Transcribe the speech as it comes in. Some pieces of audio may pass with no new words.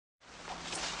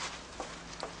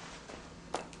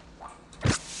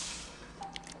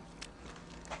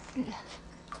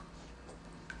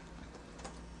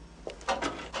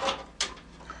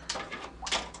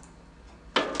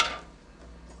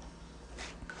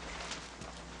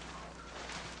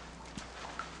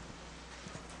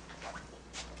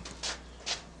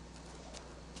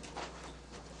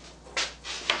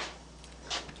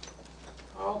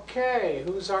Okay,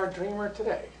 who's our dreamer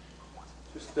today?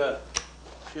 Just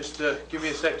give me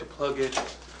a sec to plug in.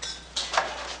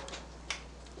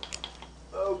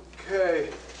 Okay.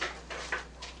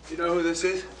 You know who this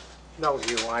is? No,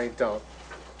 I don't.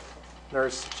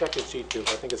 Nurse, check his G-tube.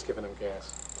 I think it's giving him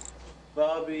gas.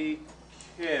 Bobby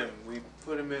Kim. We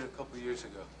put him in a couple years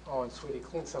ago. Oh, and sweetie,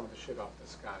 clean some of the shit off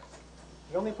this guy.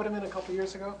 You only put him in a couple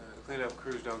years ago? The cleanup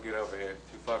crews don't get over here.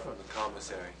 Too far from the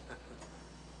commissary.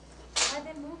 Why'd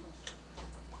they move him?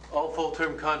 All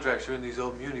full-term contracts are in these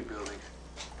old muni buildings.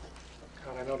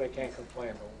 God, I know they can't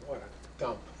complain, but what a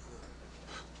dump.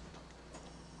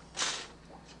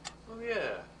 Oh,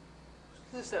 yeah.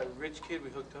 Wasn't this that rich kid we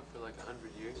hooked up for like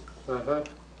 100 years? Uh-huh.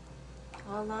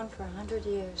 All alone for 100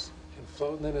 years. And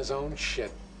floating in his own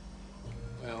shit.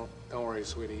 Well, don't worry,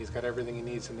 sweetie. He's got everything he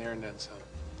needs in there and then some.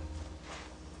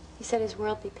 He said his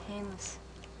world be painless.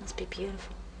 Must be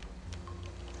beautiful.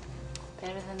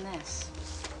 Better than this.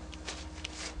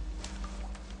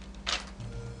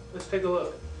 Let's take a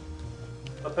look.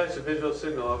 I'll patch the visual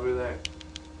signal over there.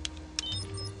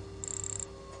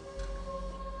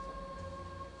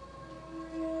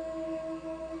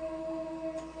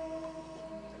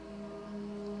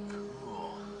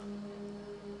 Cool.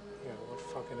 Yeah, what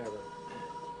fucking ever.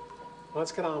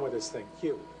 Let's get on with this thing.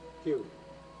 Hugh,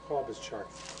 call up his chart.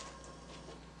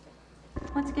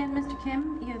 Once again, Mr.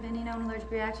 Kim, you have any known allergic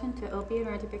reaction to opiate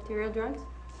or antibacterial drugs?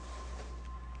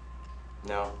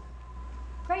 No.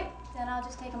 Great. Then I'll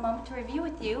just take a moment to review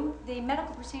with you the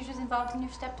medical procedures involved in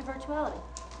your step to virtuality.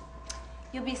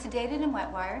 You'll be sedated and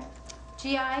wet-wired.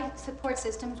 GI support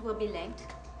systems will be linked.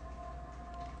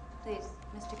 Please,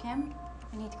 Mr. Kim,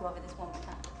 we need to go over this one more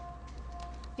time.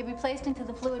 You'll be placed into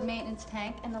the fluid maintenance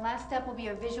tank, and the last step will be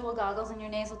your visual goggles and your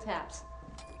nasal taps.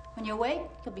 When you awake,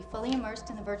 you'll be fully immersed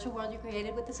in the virtual world you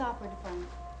created with the software department.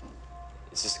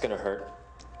 Is this gonna hurt?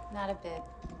 Not a bit.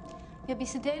 You'll be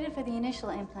sedated for the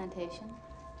initial implantation,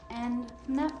 and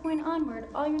from that point onward,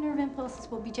 all your nerve impulses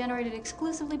will be generated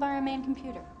exclusively by our main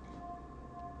computer.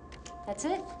 That's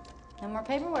it. No more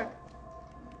paperwork.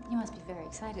 You must be very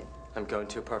excited. I'm going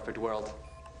to a perfect world.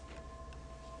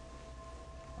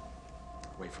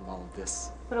 Away from all of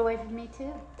this. But away from me,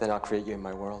 too. Then I'll create you in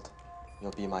my world.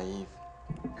 You'll be my Eve.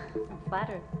 I'm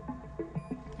flattered.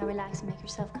 Now relax and make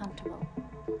yourself comfortable.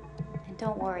 And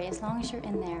don't worry, as long as you're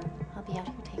in there, I'll be out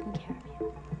here taking care of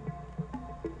you.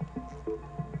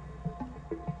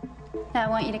 Now I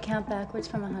want you to count backwards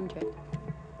from 100.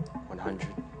 100.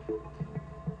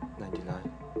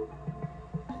 99.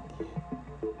 98.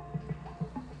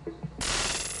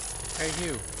 Hey,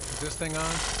 Hugh, is this thing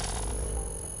on?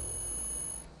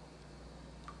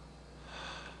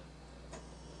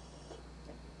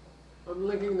 I'm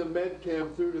linking the med cam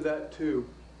through to that tube.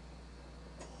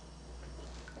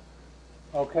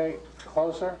 Okay,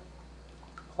 closer.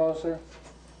 Closer.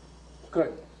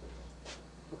 Good.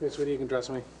 Okay, sweetie, you can dress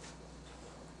me.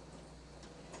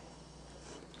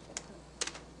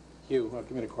 Hugh,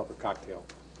 give me the corporate cocktail.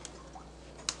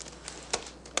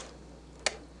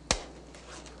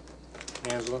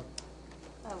 Angela,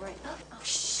 Oh, right. Oh,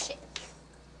 shit.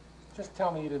 just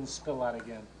tell me you didn't spill that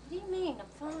again. What do you mean? I'm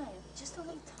fine. I'm just a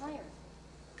little tired.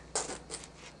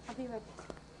 I'll be right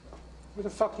back. Where the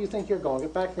fuck do you think you're going?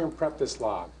 Get back here and prep this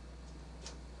log.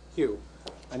 Hugh,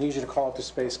 I need you to call up the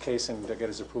space casing to get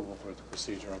his approval for the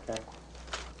procedure, okay?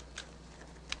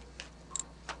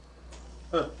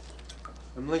 Huh.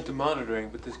 I'm linked to monitoring,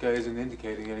 but this guy isn't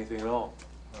indicating anything at all.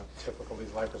 Typical,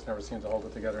 these lifers never seem to hold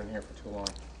it together in here for too long.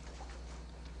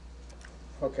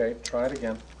 Okay, try it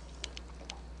again.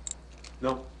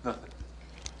 No, nothing.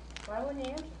 Why wouldn't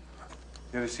you?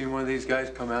 You ever seen one of these guys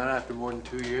come out after more than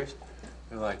 2 years?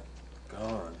 They're like,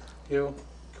 gone. Hugh,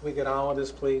 can we get on with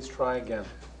this, please? Try again.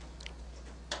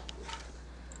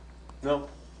 No,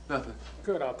 nothing.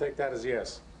 Good, I'll take that as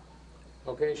yes.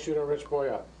 Okay, shoot a rich boy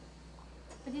up.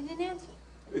 But he didn't answer.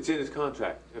 It's in his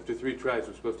contract. After 3 tries,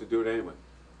 we're supposed to do it anyway.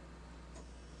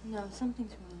 No,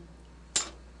 something's wrong.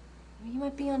 He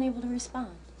might be unable to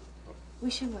respond.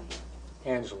 We should wait.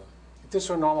 Angela, if this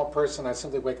were a normal person, I'd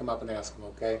simply wake him up and ask him,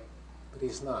 okay? But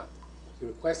he's not. He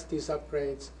requested these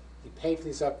upgrades, he paid for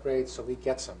these upgrades, so he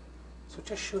gets them. So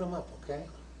just shoot him up, okay?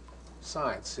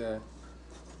 Besides,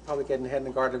 probably getting head in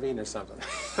the Garden of Eden or something.